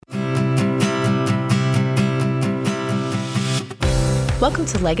Welcome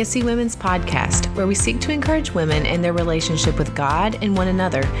to Legacy Women's Podcast, where we seek to encourage women in their relationship with God and one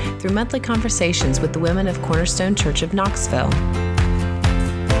another through monthly conversations with the women of Cornerstone Church of Knoxville.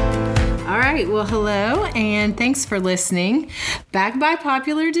 All right, well, hello, and thanks for listening. Back by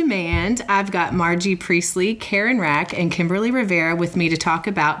popular demand, I've got Margie Priestley, Karen Rack, and Kimberly Rivera with me to talk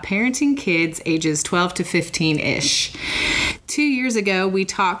about parenting kids ages 12 to 15-ish. 2 years ago, we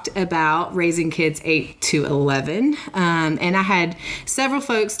talked about raising kids 8 to 11, and I had several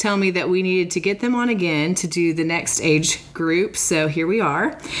folks tell me that we needed to get them on again to do the next age group, so here we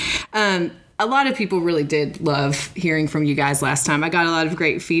are. A lot of people really did love hearing from you guys last time. I got a lot of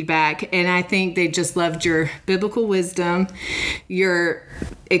great feedback, and I think they just loved your biblical wisdom, your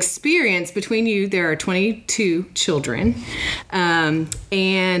experience. Between you, there are 22 children, and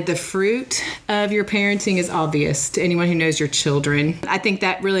the fruit of your parenting is obvious to anyone who knows your children. I think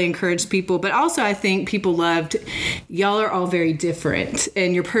that really encouraged people, but also I think people loved, y'all are all very different,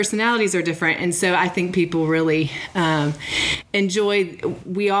 and your personalities are different, and so I think people really enjoyed,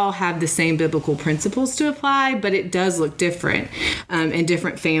 we all have the same biblical principles to apply, but it does look different in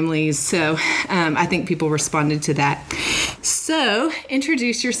different families, so I think people responded to that. So,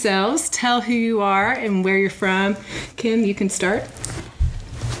 introduce yourselves, tell who you are and where you're from. Kim, you can start.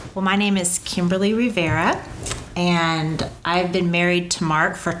 Well, my name is Kimberly Rivera, and I've been married to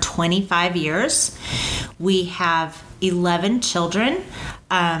Mark for 25 years. We have 11 children,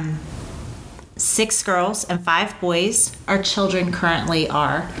 6 girls and 5 boys. Our children currently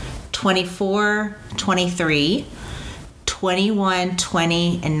are 24, 23, 21,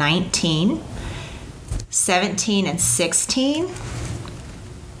 20, and 19, 17 and 16,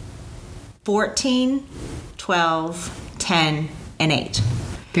 14, 12, 10, and 8.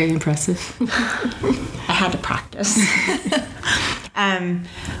 Very impressive. I had to practice.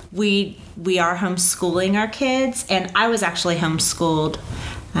 We are homeschooling our kids, and I was actually homeschooled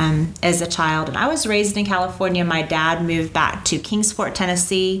as a child, and I was raised in California. My dad moved back to Kingsport,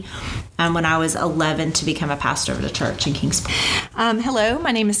 Tennessee when I was 11 to become a pastor of the church in Kingsport. Hello,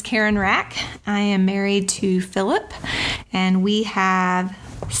 my name is Karen Rack. I am married to Philip, and we have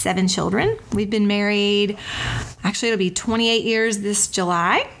 7 children. We've been married, actually it'll be 28 years this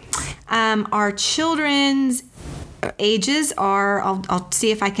July. Our children's ages are, I'll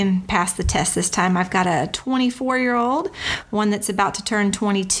see if I can pass the test this time. I've got a 24-year-old, one that's about to turn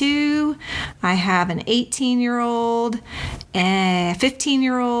 22. I have an 18-year-old, a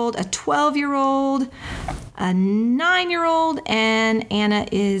 15-year-old, a 12-year-old, a 9-year-old, and Anna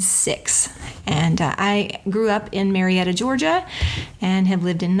is 6. And I grew up in Marietta, Georgia, and have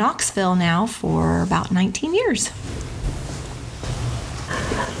lived in Knoxville now for about 19 years.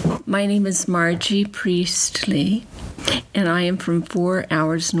 My name is Margie Priestley, and I am from 4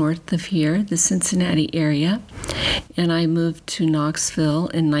 hours north of here, the Cincinnati area. And I moved to Knoxville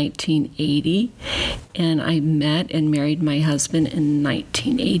in 1980, and I met and married my husband in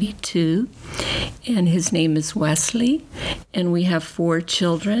 1982. And his name is Wesley, and we have 4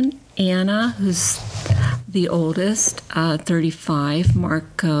 children. Anna, who's the oldest, 35.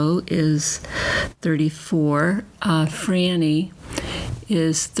 Marco is 34. Franny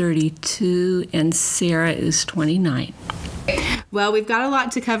is 32, and Sarah is 29. Well, we've got a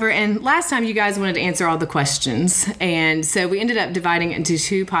lot to cover, and last time you guys wanted to answer all the questions, and so we ended up dividing it into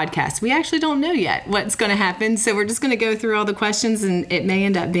 2 podcasts. We actually don't know yet what's going to happen, so we're just going to go through all the questions, and it may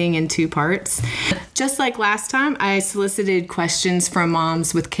end up being in 2 parts. Just like last time, I solicited questions from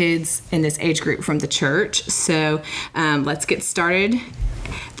moms with kids in this age group from the church, so let's get started.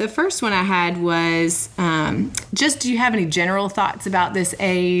 The first one I had was just, do you have any general thoughts about this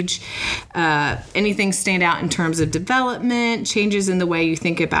age? Anything stand out in terms of development, changes in the way you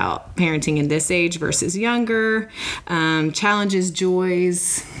think about parenting in this age versus younger, challenges,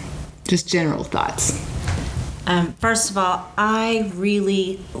 joys, just general thoughts? First of all, I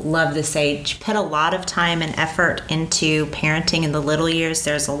really love this age. Put a lot of time and effort into parenting in the little years.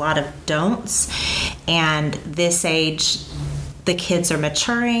 There's a lot of don'ts, and this age, the kids are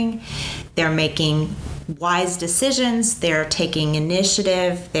maturing, they're making wise decisions, they're taking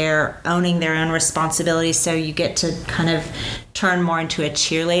initiative, they're owning their own responsibilities, so you get to kind of turn more into a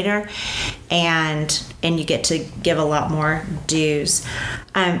cheerleader, and you get to give a lot more dues.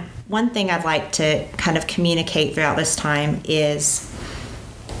 One thing I'd like to kind of communicate throughout this time is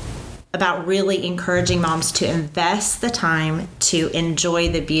about really encouraging moms to invest the time to enjoy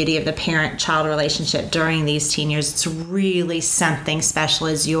the beauty of the parent-child relationship during these teen years. It's really something special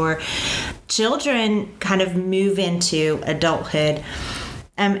as your children kind of move into adulthood.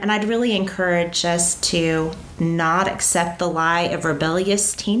 And I'd really encourage us to not accept the lie of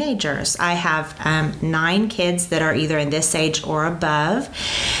rebellious teenagers. I have 9 kids that are either in this age or above,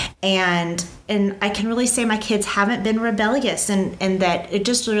 and I can really say my kids haven't been rebellious, and that I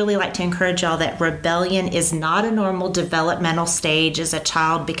just really like to encourage y'all that rebellion is not a normal developmental stage as a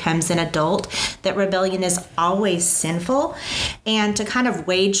child becomes an adult, that rebellion is always sinful, and to kind of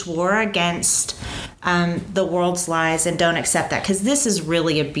wage war against the world's lies and don't accept that, because this is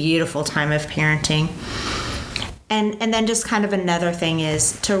really a beautiful time of parenting. And then just kind of another thing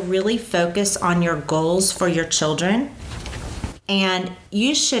is to really focus on your goals for your children. And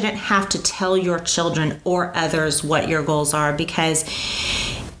you shouldn't have to tell your children or others what your goals are, because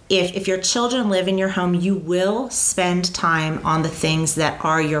if your children live in your home, you will spend time on the things that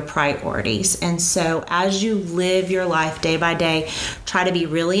are your priorities. And so as you live your life day by day, try to be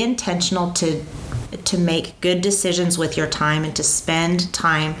really intentional to make good decisions with your time and to spend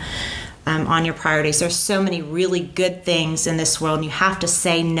time on your priorities. There's so many really good things in this world, and you have to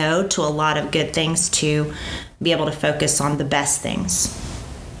say no to a lot of good things to be able to focus on the best things.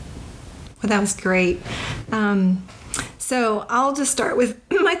 Well, that was great. So I'll just start with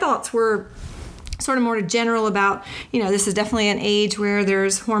my thoughts were sort of more general about, this is definitely an age where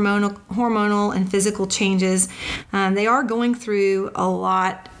there's hormonal and physical changes. They are going through a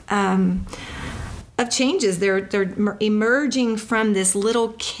lot of changes. They're emerging from this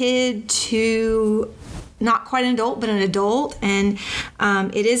little kid to not quite an adult, but an adult. And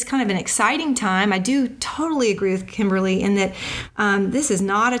it is kind of an exciting time. I do totally agree with Kimberly in that this is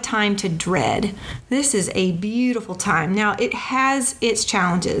not a time to dread. This is a beautiful time. Now, it has its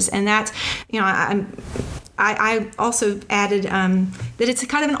challenges, and that's, I also added that it's a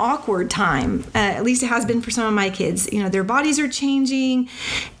kind of an awkward time. At least it has been for some of my kids. Their bodies are changing.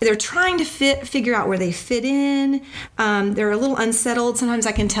 They're trying to figure out where they fit in. They're a little unsettled. Sometimes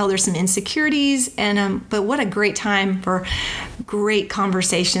I can tell there's some insecurities. But what a great time for great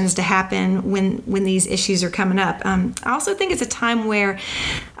conversations to happen when these issues are coming up. I also think it's a time where,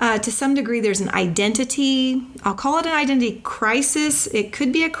 to some degree, there's an identity. I'll call it an identity crisis. It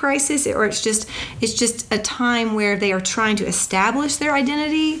could be a crisis, or it's just a time where they are trying to establish their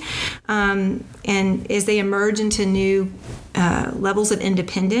identity, and as they emerge into new levels of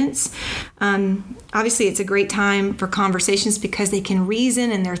independence. Obviously, it's a great time for conversations because they can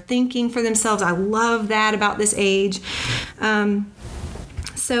reason and they're thinking for themselves. I love that about this age.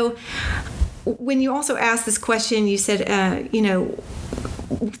 So when you also asked this question, you said,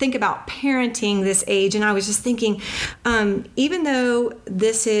 think about parenting this age. And I was just thinking, even though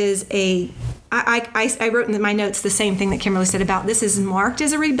this is I wrote in my notes the same thing that Kimberly said about this is marked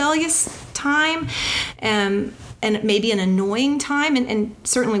as a rebellious time, and maybe an annoying time. And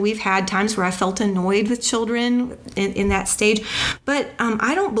certainly we've had times where I felt annoyed with children in that stage. But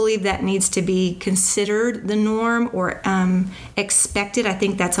I don't believe that needs to be considered the norm or expected. I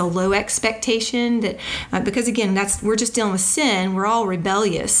think that's a low expectation that because, again, we're just dealing with sin. We're all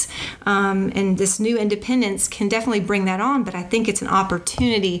rebellious. And this new independence can definitely bring that on. But I think it's an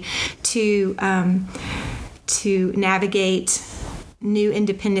opportunity to navigate new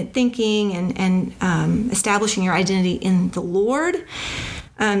independent thinking and establishing your identity in the Lord.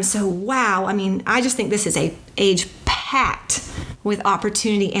 So, wow, I just think this is a age packed with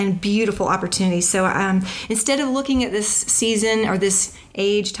opportunity and beautiful opportunity. So instead of looking at this season or this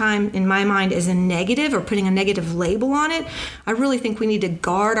age time in my mind as a negative or putting a negative label on it, I really think we need to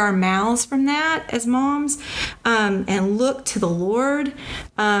guard our mouths from that as moms, and look to the Lord,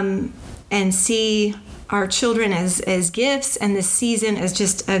 and see our children as gifts, and this season as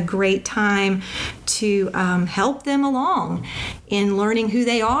just a great time to help them along in learning who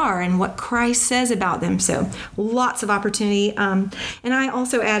they are and what Christ says about them. So lots of opportunity. And I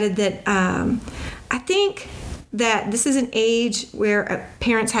also added that I think that this is an age where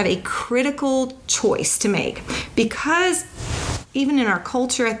parents have a critical choice to make, because even in our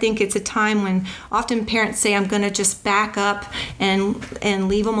culture, I think it's a time when often parents say, I'm going to just back up and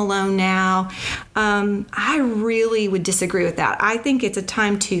leave them alone now. I really would disagree with that. I think it's a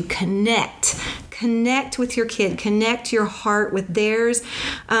time to connect with your kid, connect your heart with theirs.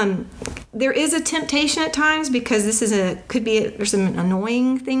 There is a temptation at times because there's some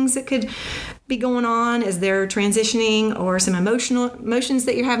annoying things that could be going on as they're transitioning, or some emotions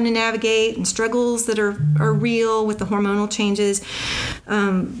that you're having to navigate, and struggles that are real with the hormonal changes.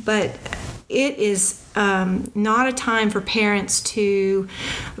 But it is not a time for parents to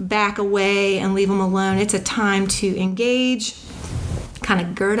back away and leave them alone. It's a time to engage, kind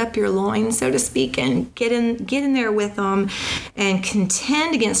of gird up your loins, so to speak, and get in there with them and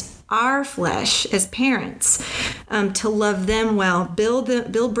contend against our flesh as parents, to love them well,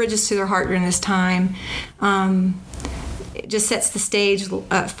 build bridges to their heart during this time. It just sets the stage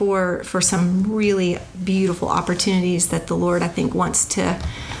for some really beautiful opportunities that the Lord, I think, wants to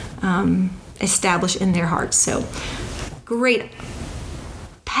establish in their hearts. So great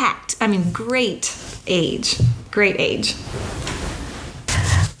age.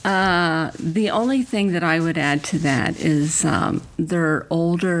 The only thing that I would add to that is they're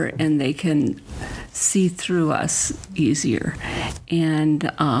older and they can see through us easier.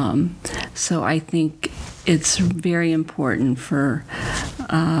 And so I think it's very important for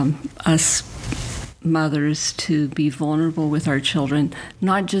us mothers to be vulnerable with our children,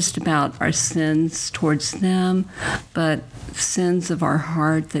 not just about our sins towards them, but sins of our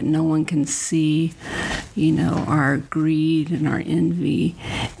heart that no one can see, our greed and our envy,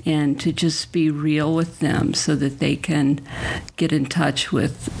 and to just be real with them so that they can get in touch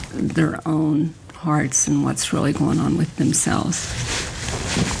with their own hearts and what's really going on with themselves.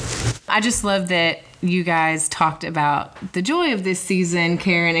 I just love that you guys talked about the joy of this season,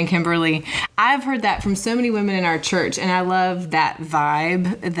 Karen and Kimberly. I've heard that from so many women in our church, and I love that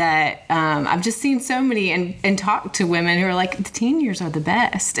vibe that I've just seen so many and talked to women who are like, the teen years are the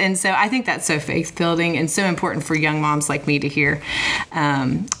best. And so I think that's so faith-building and so important for young moms like me to hear.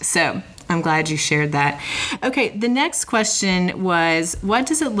 So I'm glad you shared that. Okay, the next question was, what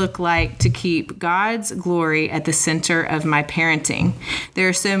does it look like to keep God's glory at the center of my parenting? There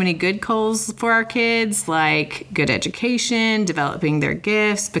are so many good goals for our kids, like good education, developing their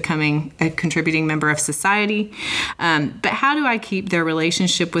gifts, becoming a contributing member of society. But how do I keep their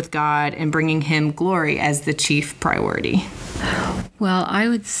relationship with God and bringing Him glory as the chief priority? Well, I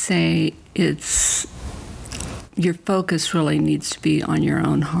would say your focus really needs to be on your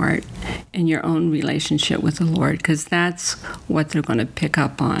own heart and your own relationship with the Lord, because that's what they're going to pick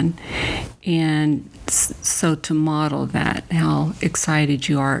up on. And so to model that, how excited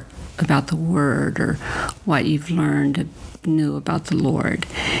you are about the Word or what you've learned new about the Lord.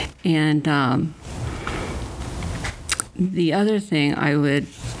 And the other thing I would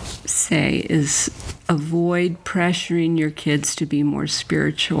say is avoid pressuring your kids to be more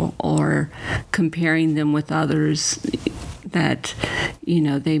spiritual or comparing them with others that,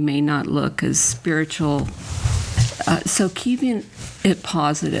 they may not look as spiritual. So keeping it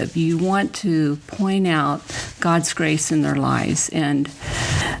positive. You want to point out God's grace in their lives, and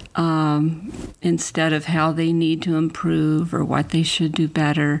instead of how they need to improve or what they should do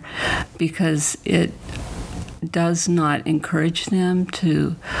better, because it does not encourage them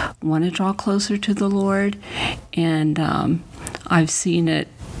to want to draw closer to the Lord. And I've seen it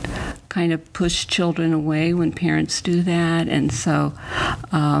kind of push children away when parents do that. And so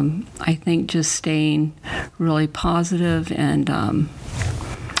I think just staying really positive and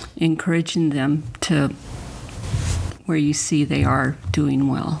encouraging them to where you see they are doing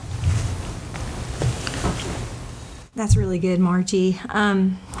well. That's really good, Margie.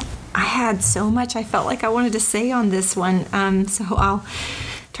 I had so much I felt like I wanted to say on this one, so I'll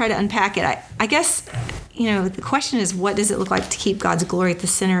try to unpack it. I guess, the question is, what does it look like to keep God's glory at the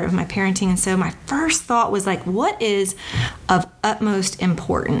center of my parenting? And so my first thought was like, what is of utmost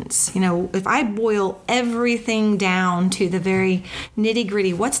importance? If I boil everything down to the very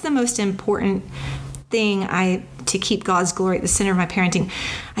nitty-gritty, what's the most important thing to keep God's glory at the center of my parenting?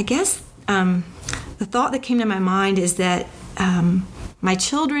 I guess the thought that came to my mind is that my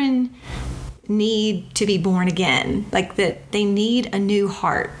children need to be born again, like that they need a new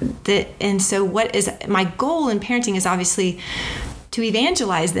heart. And so what is my goal in parenting is obviously to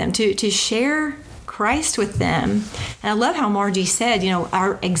evangelize them, to share Christ with them. And I love how Margie said,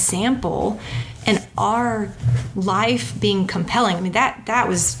 our example and our life being compelling. I mean, that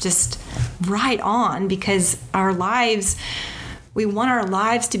was just right on, because we want our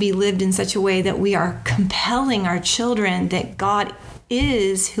lives to be lived in such a way that we are compelling our children that God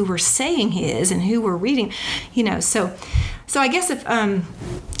is who we're saying He is and who we're reading, So I guess if to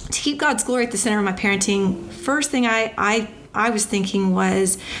keep God's glory at the center of my parenting, first thing I was thinking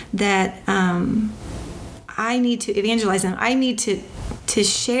was that I need to evangelize them. I need to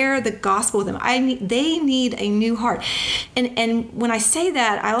share the gospel with them. They need a new heart. And when I say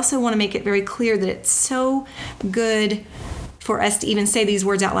that, I also want to make it very clear that it's so good for us to even say these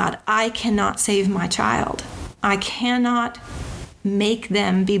words out loud. I cannot save my child. I cannot make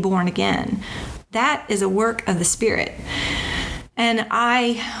them be born again. That is a work of the Spirit. And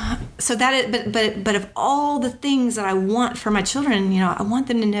but of all the things that I want for my children, I want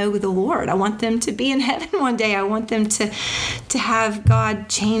them to know the Lord. I want them to be in heaven one day. I want them to have God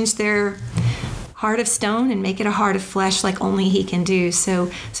change their heart of stone and make it a heart of flesh like only he can do. So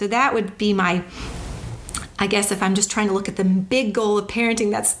that would be my, I guess, if I'm just trying to look at the big goal of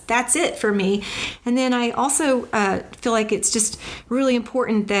parenting, that's it for me. And then I also feel like it's just really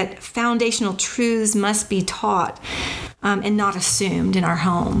important that foundational truths must be taught and not assumed in our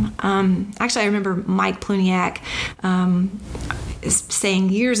home. Actually, I remember Mike Pluniak saying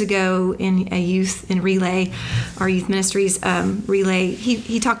years ago in a youth in Relay, our youth ministries Relay,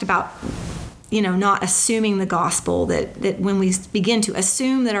 he talked about, not assuming the gospel, that when we begin to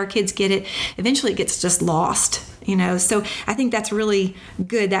assume that our kids get it, eventually it gets just lost, So I think that's really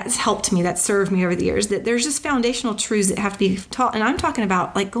good. That's helped me. That served me over the years, that there's just foundational truths that have to be taught. And I'm talking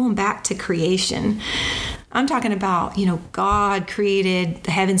about like going back to creation. I'm talking about, God created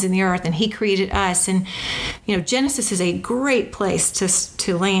the heavens and the earth, and he created us. And, Genesis is a great place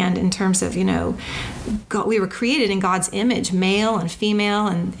to land in terms of, God, we were created in God's image, male and female,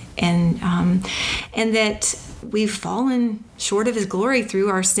 and that we've fallen short of his glory through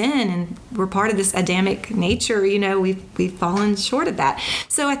our sin, and we're part of this Adamic nature. We've fallen short of that.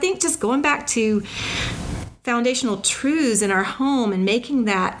 So I think just going back to foundational truths in our home and making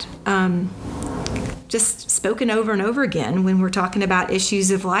that just spoken over and over again when we're talking about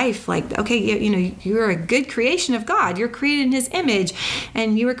issues of life, like, okay, you're a good creation of God. You're created in his image,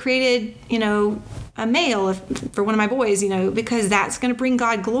 and you were created, a male for one of my boys, because that's going to bring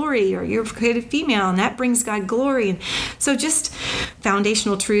God glory, or you're created female and that brings God glory. And so just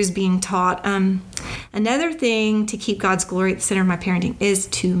foundational truths being taught. Another thing to keep God's glory at the center of my parenting is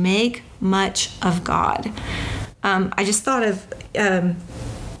to make much of God. I just thought of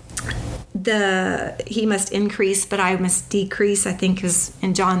he must increase, but I must decrease, I think is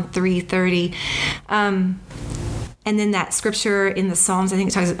in John 3:30. And then that scripture in the Psalms, I think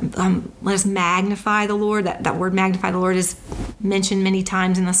it talks, let us magnify the Lord. That word magnify the Lord is mentioned many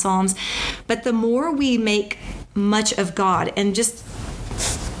times in the Psalms. But the more we make much of God and just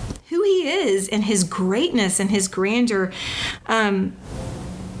who he is and his greatness and his grandeur,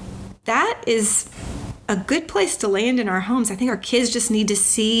 that is a good place to land in our homes. I think our kids just need to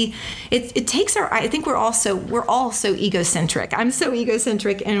see it. It takes I think we're all so egocentric. I'm so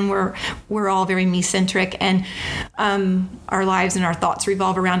egocentric, and we're all very me-centric, and our lives and our thoughts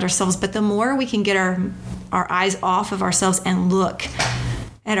revolve around ourselves. But the more we can get our eyes off of ourselves and look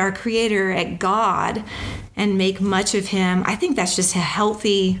at our Creator, at God, and make much of him, I think that's just a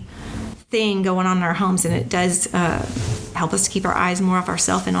healthy thing going on in our homes, and it does help us to keep our eyes more off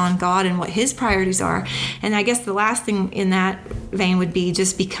ourselves and on God and what his priorities are. And I guess the last thing in that vein would be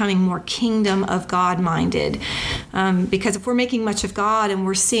just becoming more kingdom of God minded, because if we're making much of God and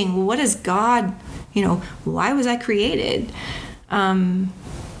we're seeing, well, what is God, why was I created,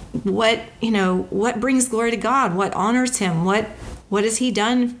 what brings glory to God, what honors him, what has he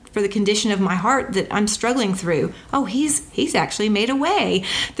done for the condition of my heart that I'm struggling through? Oh, he's actually made a way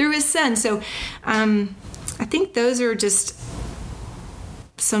through his son. So I think those are just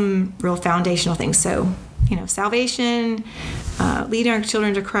some real foundational things. So, salvation, leading our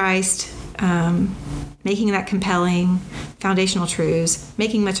children to Christ, making that compelling, foundational truths,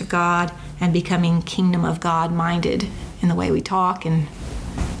 making much of God, and becoming kingdom of God minded in the way we talk and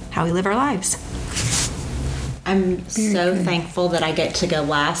how we live our lives. I'm so thankful that I get to go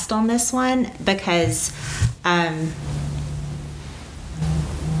last on this one, because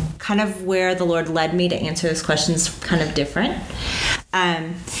kind of where the Lord led me to answer this question is kind of different.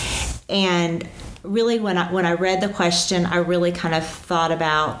 And really when I read the question, I really kind of thought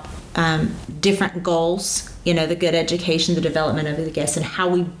about different goals, the good education, the development of the guests, and how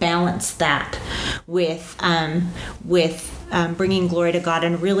we balance that with bringing glory to God,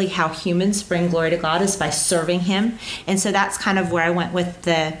 and really how humans bring glory to God is by serving him. And so that's kind of where I went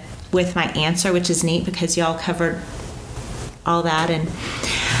with my answer, which is neat because y'all covered all that.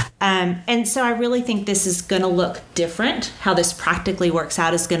 And so I really think this is going to look different. How this practically works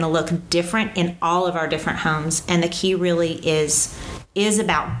out is going to look different in all of our different homes. And the key really is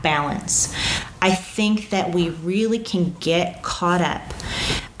about balance. I think that we really can get caught up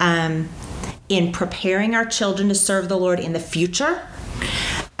in preparing our children to serve the Lord in the future,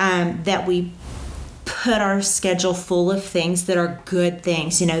 that we put our schedule full of things that are good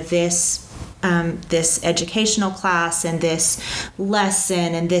things, this educational class and this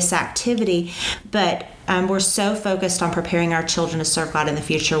lesson and this activity, but we're so focused on preparing our children to serve God in the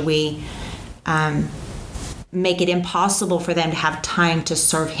future, we make it impossible for them to have time to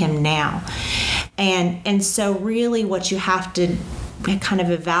serve him now. And so really what you have to kind of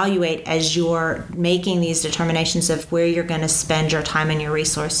evaluate as you're making these determinations of where you're going to spend your time and your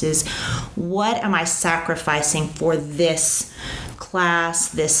resources, what am I sacrificing for this class,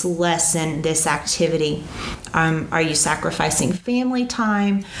 this lesson, this activity? Are you sacrificing family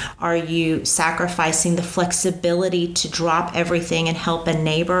time? Are you sacrificing the flexibility to drop everything and help a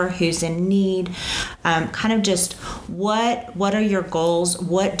neighbor who's in need? Kind of just what are your goals?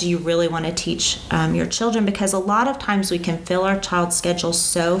 What do you really want to teach your children? Because a lot of times we can fill our child's schedule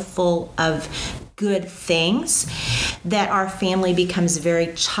so full of good things that our family becomes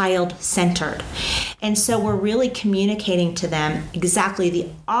very child-centered. And so we're really communicating to them exactly the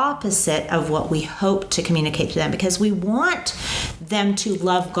opposite of what we hope to communicate to them, because we want them to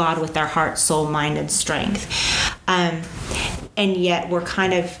love God with their heart, soul, mind, and strength. And yet we're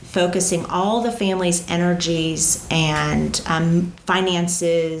kind of focusing all the family's energies and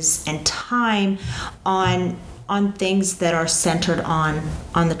finances and time on things that are centered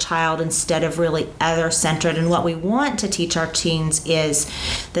on the child instead of really other-centered. And what we want to teach our teens is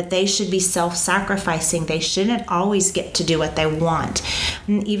that they should be self-sacrificing. They shouldn't always get to do what they want,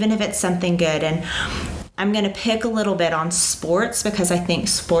 even if it's something good. And I'm going to pick a little bit on sports because I think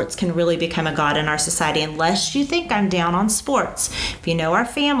sports can really become a god in our society, unless you think I'm down on sports. If you know our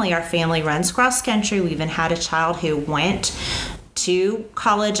family runs cross country. We even had a child who went to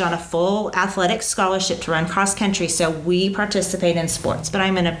college on a full athletic scholarship to run cross country. So we participate in sports, but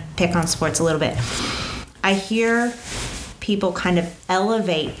I'm going to pick on sports a little bit. I hear people kind of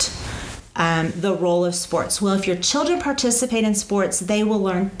elevate the role of sports. Well, if your children participate in sports, they will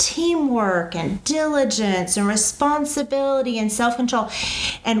learn teamwork and diligence and responsibility and self-control.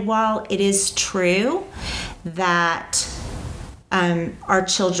 And while it is true that our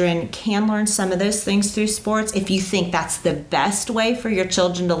children can learn some of those things through sports, if you think that's the best way for your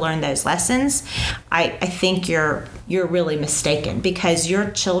children to learn those lessons, I think you're really mistaken, because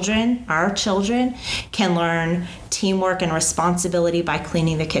our children can learn teamwork and responsibility by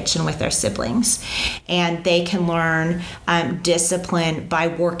cleaning the kitchen with their siblings, and they can learn discipline by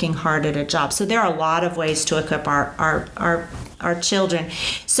working hard at a job. So there are a lot of ways to equip our children.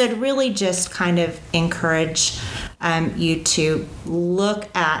 So to really just kind of encourage you to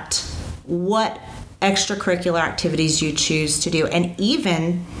look at what extracurricular activities you choose to do, and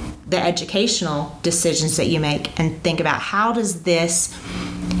even the educational decisions that you make, and think about, how does this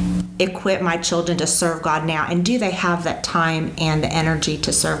equip my children to serve God now? And do they have that time and the energy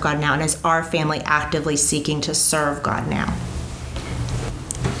to serve God now? And is our family actively seeking to serve God now?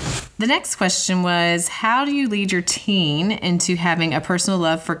 The next question was, how do you lead your teen into having a personal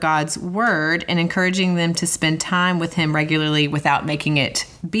love for God's word and encouraging them to spend time with him regularly without making it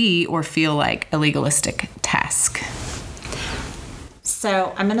be or feel like a legalistic task?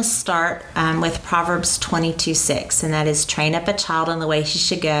 So I'm going to start with Proverbs 22:6, and that is, train up a child in the way he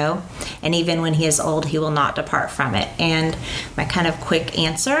should go, and even when he is old, he will not depart from it. And my kind of quick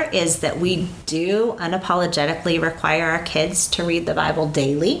answer is that we do unapologetically require our kids to read the Bible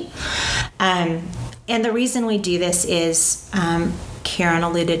daily. And the reason we do this is, Karen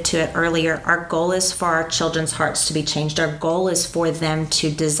alluded to it earlier, our goal is for our children's hearts to be changed. Our goal is for them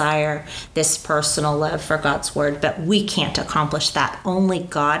to desire this personal love for God's word, but we can't accomplish that. Only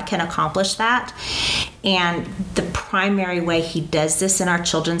God can accomplish that. And the primary way he does this in our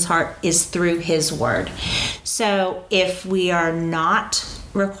children's heart is through his word. So if we are not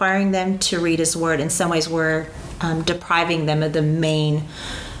requiring them to read his word, in some ways we're depriving them of the main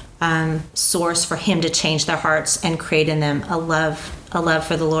source for him to change their hearts and create in them a love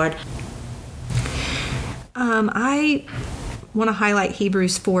for the Lord. I want to highlight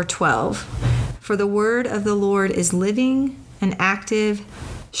Hebrews 4:12. For the word of the Lord is living and active,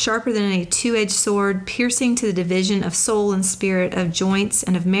 sharper than a two-edged sword, piercing to the division of soul and spirit, of joints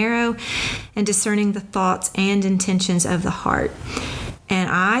and of marrow, and discerning the thoughts and intentions of the heart. And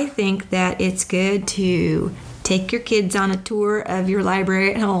I think that it's good to take your kids on a tour of your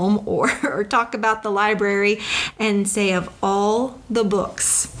library at home, or talk about the library and say, of all the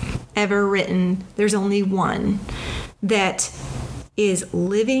books ever written, there's only one that is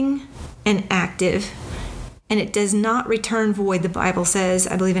living and active, and it does not return void, the Bible says,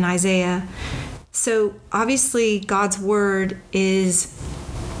 I believe in Isaiah. So obviously God's word is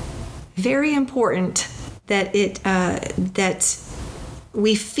very important, that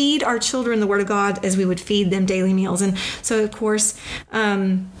we feed our children the word of God as we would feed them daily meals. And so, of course,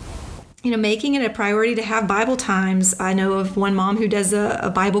 making it a priority to have Bible times. I know of one mom who does a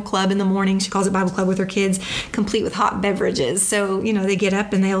Bible club in the morning. She calls it Bible club with her kids, complete with hot beverages. So, they get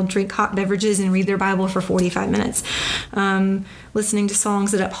up and they'll drink hot beverages and read their Bible for 45 minutes. Listening to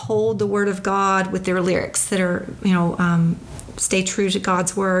songs that uphold the word of God with their lyrics that are, stay true to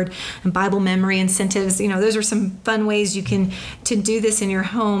God's word, and Bible memory incentives. Those are some fun ways you can to do this in your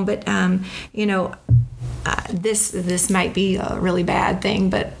home. But this might be a really bad thing,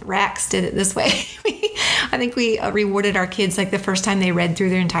 but Rax did it this way. I think we rewarded our kids, like the first time they read through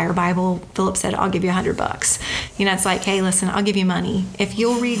their entire Bible, Philip said, I'll give you $100. It's like, hey, listen, I'll give you money if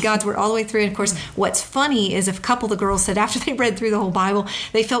you'll read God's word all the way through. And of course, what's funny is a couple of the girls said after they read through the whole Bible,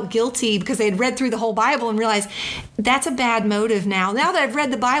 they felt guilty because they had read through the whole Bible and realized that's a bad motive now. Now that I've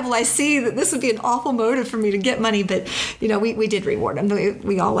read the Bible, I see that this would be an awful motive for me to get money. But, we did reward them.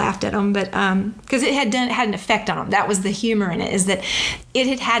 We all laughed at them, but because it had an effect on them. That was the humor in it, is that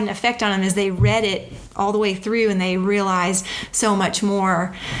it had an effect on them as they read it all the way through, and they realized so much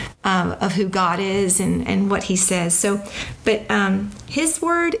more of who God is and what he says. So, but his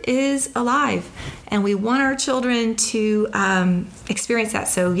word is alive, and we want our children to experience that.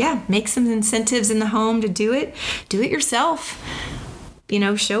 So yeah, make some incentives in the home to do it yourself.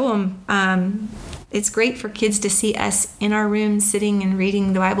 Show them. It's great for kids to see us in our room sitting and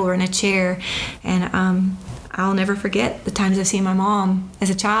reading the Bible or in a chair. And I'll never forget the times I've seen my mom as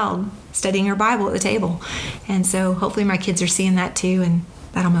a child studying her Bible at the table. And so hopefully my kids are seeing that too, and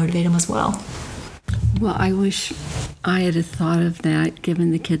that'll motivate them as well. Well, I wish I had thought of that,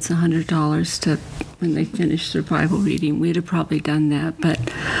 given the kids $100 to when they finish their Bible reading. We'd have probably done that. But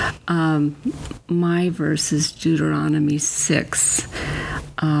my verse is Deuteronomy 6.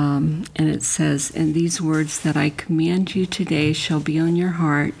 And it says, and these words that I command you today shall be on your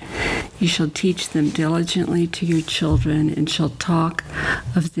heart. You shall teach them diligently to your children, and shall talk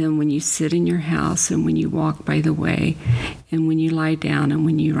of them when you sit in your house, and when you walk by the way, and when you lie down, and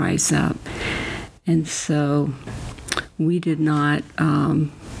when you rise up. And so we did not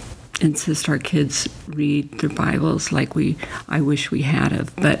insist our kids read their Bibles like I wish we had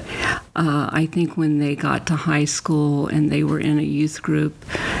of. But I think when they got to high school and they were in a youth group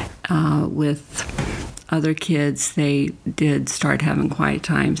with other kids, they did start having quiet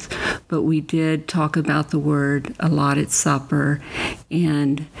times. But we did talk about the Word a lot at supper,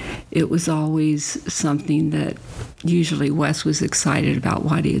 and it was always something that usually Wes was excited about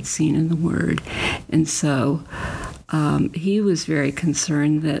what he had seen in the Word. And so he was very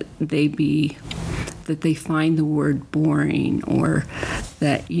concerned that they find the Word boring, or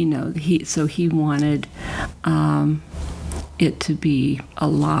that, he wanted it to be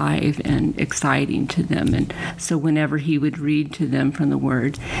alive and exciting to them. And so whenever he would read to them from the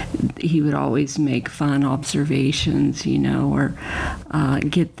Word, he would always make fun observations, or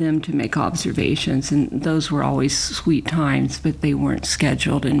get them to make observations. And those were always sweet times, but they weren't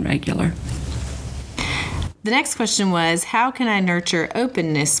scheduled and regular. The next question was, how can I nurture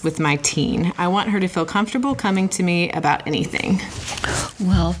openness with my teen? I want her to feel comfortable coming to me about anything.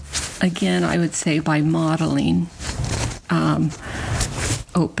 Well, again, I would say by modeling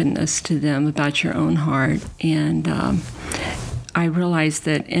openness to them about your own heart. And I realize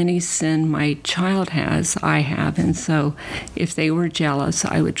that any sin my child has, I have. And so if they were jealous,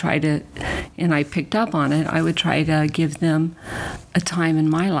 I would try to, and I picked up on it, I would try to give them a time in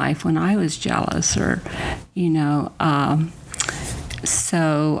my life when I was jealous, or,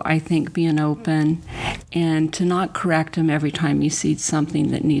 so I think being open and to not correct them every time you see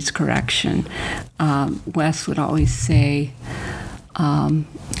something that needs correction. Wes would always say,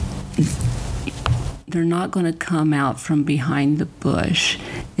 they're not going to come out from behind the bush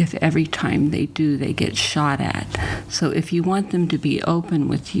if every time they do, they get shot at. So if you want them to be open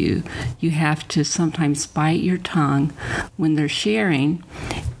with you, you have to sometimes bite your tongue when they're sharing.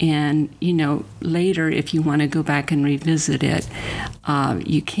 And, later, if you want to go back and revisit it,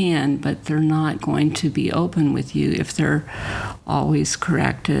 you can, but they're not going to be open with you if they're always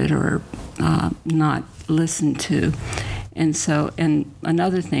corrected or not listened to. And so, and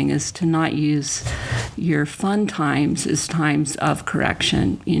another thing is to not use your fun times as times of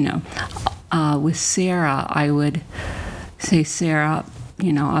correction. With Sarah, I would say, Sarah,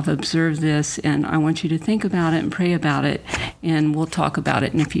 I've observed this, and I want you to think about it and pray about it, and we'll talk about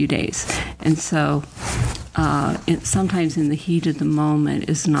it in a few days. And so sometimes in the heat of the moment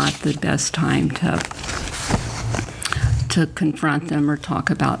is not the best time to confront them or talk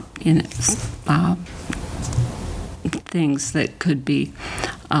about things that could be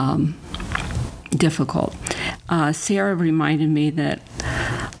difficult. Sarah reminded me that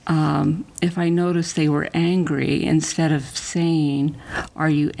if I noticed they were angry, instead of saying, "Are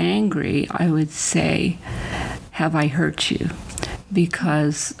you angry?" I would say, "Have I hurt you?"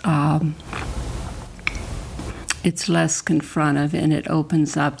 Because it's less confrontive, and it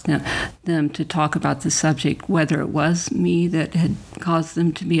opens up them to talk about the subject, whether it was me that had caused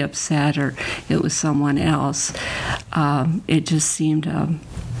them to be upset or it was someone else. It just seemed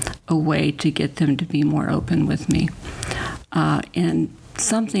a way to get them to be more open with me. And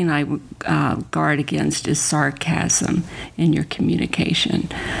something I guard against is sarcasm in your communication.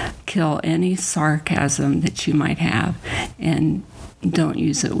 Kill any sarcasm that you might have and don't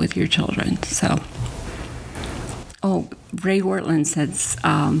use it with your children. So, Ray Ortlund says,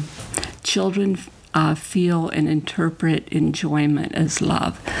 children feel and interpret enjoyment as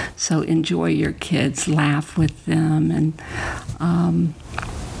love. So enjoy your kids, laugh with them, and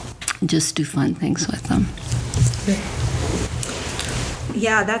just do fun things with them.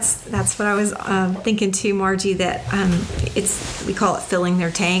 Yeah, that's what I was thinking too, Margie, that we call it filling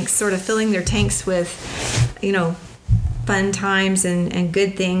their tanks, sort of filling their tanks with, fun times and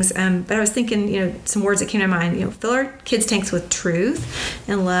good things. But I was thinking, some words that came to mind, fill our kids' tanks with truth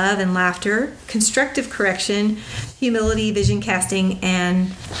and love and laughter, constructive correction, humility, vision casting,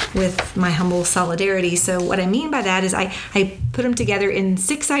 and with my humble solidarity. So what I mean by that is I put them together in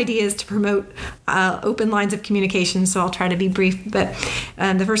 6 ideas to promote open lines of communication. So I'll try to be brief. But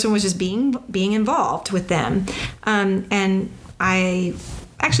the first one was just being involved with them. And I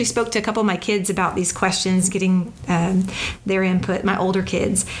actually spoke to a couple of my kids about these questions, getting their input, my older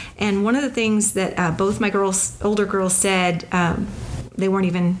kids. And one of the things that both my older girls said, they weren't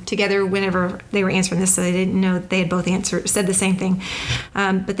even together whenever they were answering this, so they didn't know they had both said the same thing.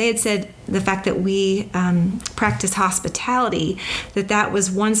 But they had said the fact that we practice hospitality, that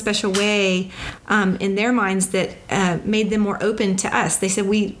was one special way in their minds that made them more open to us. They said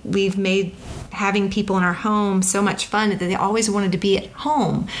we've made having people in our home so much fun that they always wanted to be at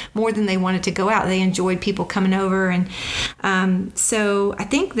home more than they wanted to go out. They enjoyed people coming over. And so I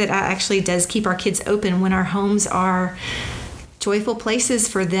think that actually does keep our kids open when our homes are joyful places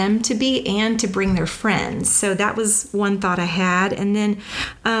for them to be and to bring their friends. So that was one thought I had. And then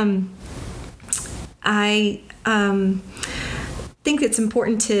I think it's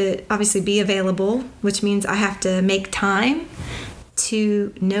important to obviously be available, which means I have to make time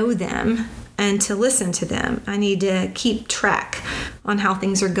to know them and to listen to them. I need to keep track on how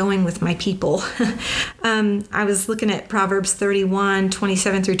things are going with my people. I was looking at Proverbs 31,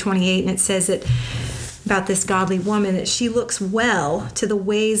 27 through 28, and it says that about this godly woman, that she looks well to the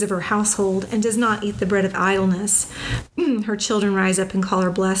ways of her household and does not eat the bread of idleness. Her children rise up and call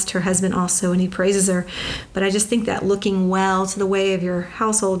her blessed, her husband also, and he praises her. But I just think that looking well to the way of your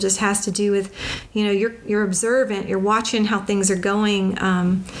household just has to do with, you're observant, you're watching how things are going.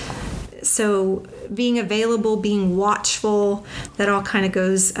 So being available, being watchful, that all kind of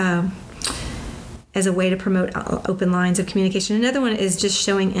goes as a way to promote open lines of communication. Another one is just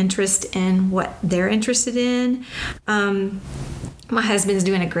showing interest in what they're interested in. My husband's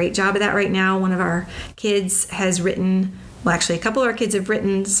doing a great job of that right now. One of our kids has written, actually a couple of our kids have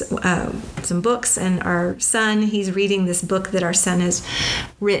written some books, and our son, he's reading this book that our son has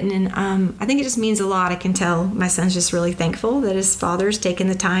written, and I think it just means a lot. I can tell my son's just really thankful that his father's taken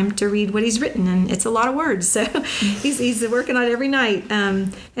the time to read what he's written, and it's a lot of words, so he's working on it every night.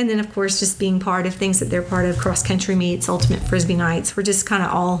 And then, of course, just being part of things that they're part of, cross-country meets, ultimate Frisbee nights. We're just kind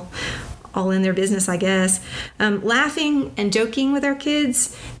of all in their business, I guess. Laughing and joking with our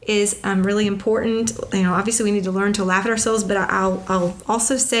kids is really important. Obviously we need to learn to laugh at ourselves, but I'll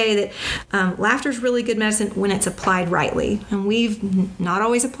also say that laughter is really good medicine when it's applied rightly. And we've not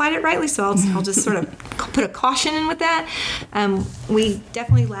always applied it rightly, so I'll just sort of put a caution in with that. We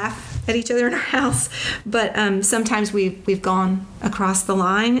definitely laugh at each other in our house, but sometimes we've gone across the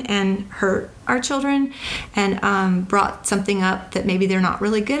line and hurt our children and brought something up that maybe they're not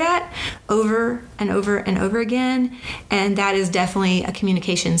really good at over and over and over again, and that is definitely a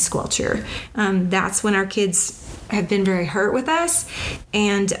communication squelcher. That's when our kids have been very hurt with us,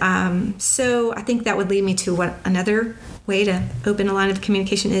 and so I think that would lead me to what another way to open a line of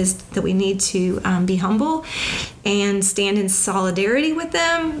communication is that we need to be humble and stand in solidarity with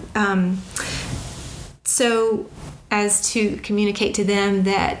them. So as to communicate to them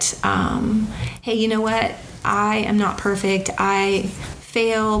that, hey, you know what? I am not perfect. I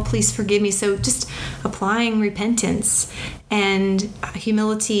fail. Please forgive me. So just applying repentance and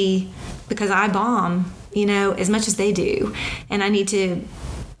humility, because I bomb, as much as they do. And I need to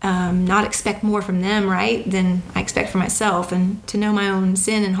not expect more from them, right, than I expect from myself. And to know my own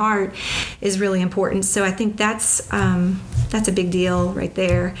sin and heart is really important. So I think that's a big deal right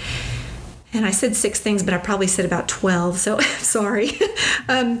there. And I said 6 things, but I probably said about 12, so sorry.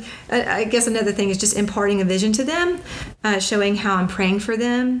 I guess another thing is just imparting a vision to them, showing how I'm praying for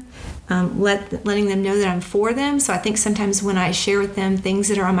them, letting them know that I'm for them. So I think sometimes when I share with them things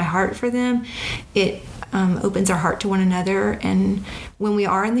that are on my heart for them, it opens our heart to one another. And when we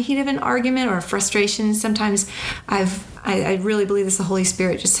are in the heat of an argument or frustration, sometimes I really believe this, the Holy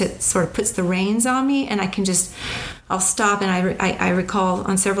Spirit just sort of puts the reins on me, and I can just I'll stop, and I recall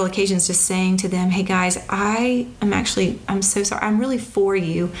on several occasions just saying to them, hey guys, I'm so sorry, I'm really for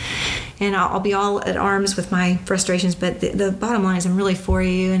you, and I'll be all at arms with my frustrations, but the bottom line is I'm really for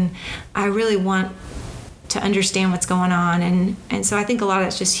you, and I really want to understand what's going on. And so I think a lot of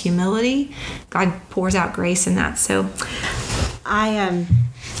that's just humility. God pours out grace in that. So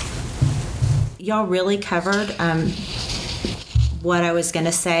y'all really covered what I was going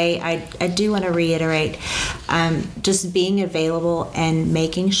to say. I do want to reiterate just being available and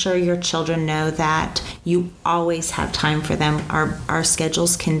making sure your children know that you always have time for them. Our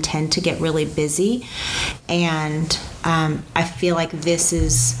schedules can tend to get really busy, and I feel like this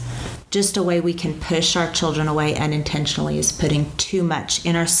is just a way we can push our children away unintentionally, is putting too much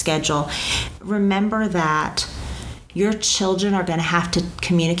in our schedule. Remember that your children are going to have to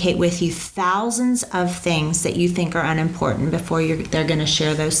communicate with you thousands of things that you think are unimportant before they're going to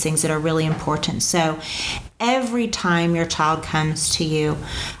share those things that are really important. So every time your child comes to you,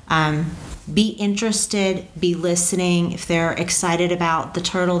 be interested, be listening. If they're excited about the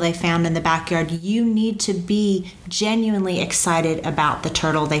turtle they found in the backyard, you need to be genuinely excited about the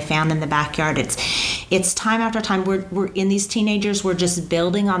turtle they found in the backyard. It's time after time. We're in these teenagers, we're just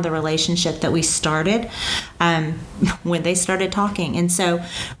building on the relationship that we started when they started talking. And so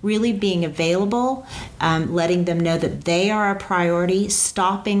really being available, letting them know that they are a priority,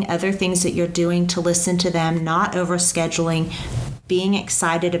 stopping other things that you're doing to listen to them, not overscheduling, being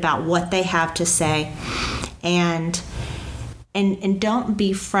excited about what they have to say, and don't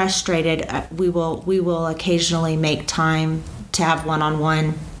be frustrated. We will occasionally make time to have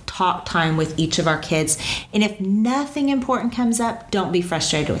one-on-one talk time with each of our kids, and if nothing important comes up, don't be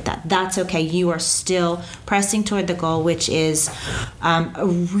frustrated with that. That's okay. You are still pressing toward the goal, which is a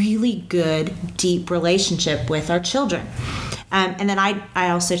really good, deep relationship with our children. And then I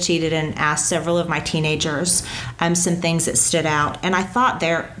also cheated and asked several of my teenagers some things that stood out. And I thought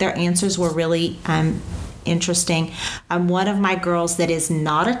their answers were really interesting. One of my girls that is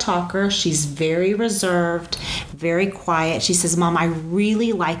not a talker, she's very reserved, very quiet. She says, Mom, I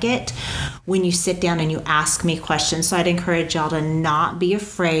really like it when you sit down and you ask me questions. So I'd encourage y'all to not be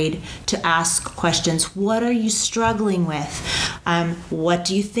afraid to ask questions. What are you struggling with? What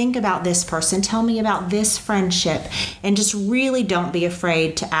do you think about this person? Tell me about this friendship. And just really don't be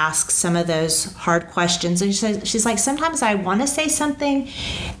afraid to ask some of those hard questions. And she's like, sometimes I want to say something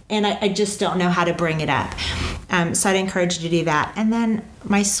and I just don't know how to bring it up. So I'd encourage you to do that. And then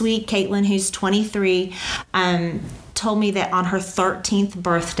my sweet Caitlin, who's 23, told me that on her 13th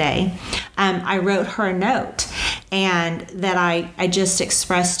birthday, I wrote her a note, and that I just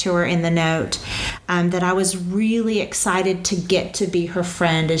expressed to her in the note that I was really excited to get to be her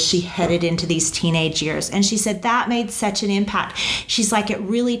friend as she headed into these teenage years. And she said that made such an impact. She's like, it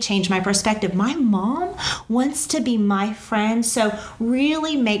really changed my perspective. My mom wants to be my friend. So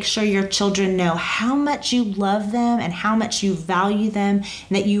really make sure your children know how much you love them and how much you value them,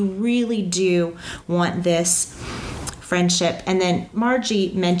 and that you really do want this friendship. And then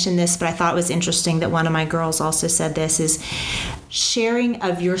Margie mentioned this, but I thought it was interesting that one of my girls also said this, is sharing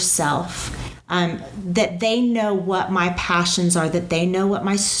of yourself. That they know what my passions are, that they know what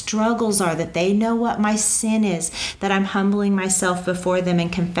my struggles are, that they know what my sin is, that I'm humbling myself before them and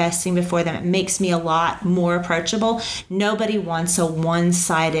confessing before them. It makes me a lot more approachable. Nobody wants a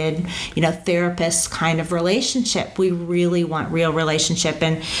one-sided, therapist kind of relationship. We really want real relationship.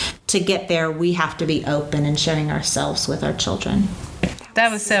 And to get there, we have to be open and sharing ourselves with our children.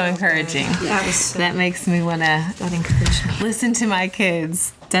 That was so encouraging. That makes me want to listen to my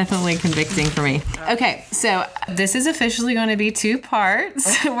kids. Definitely convicting for me. Okay, so this is officially going to be 2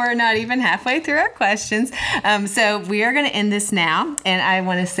 parts. We're not even halfway through our questions. So we are going to end this now, and I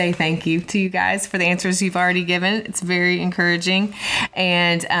want to say thank you to you guys for the answers you've already given. It's very encouraging,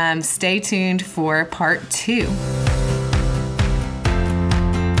 and stay tuned for part 2.